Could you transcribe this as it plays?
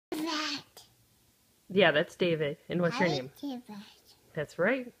Yeah, that's David. And what's your name? David. That's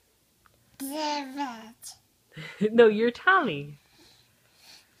right. David. No, you're Tommy.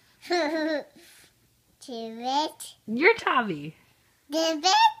 David. You're Tommy. David.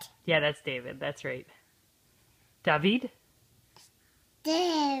 Yeah, that's David. That's right. David?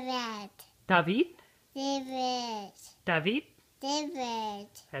 David. David? David. David? David.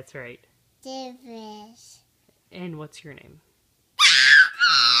 That's right. David. And what's your name?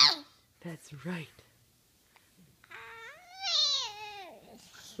 That's right.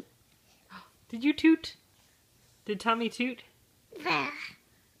 Did you toot? Did Tommy toot?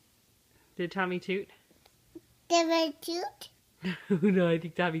 Did Tommy toot? David toot. No, I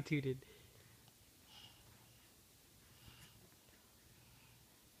think Tommy tooted.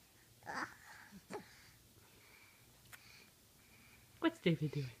 What's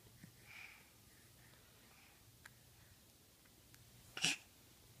David doing?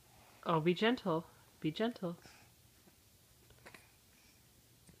 Oh, be gentle. Be gentle.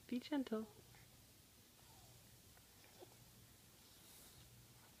 Be gentle.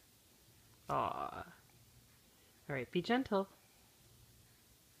 Aw. Alright, be gentle.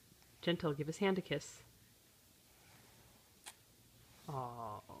 Gentle, give his hand a kiss.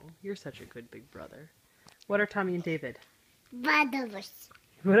 Oh, you're such a good big brother. What are Tommy and David? Bruders.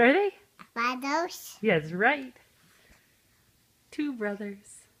 What are they? Bruders. Yes, right. Two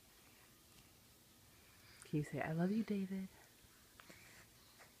brothers. Can you say, I love you, David?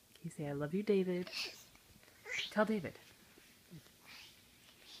 Can you say, I love you, David? Tell David.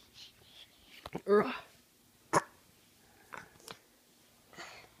 Ugh.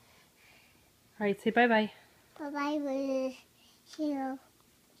 Alright, say bye-bye. Bye-bye. See you.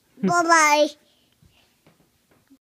 Bye-bye.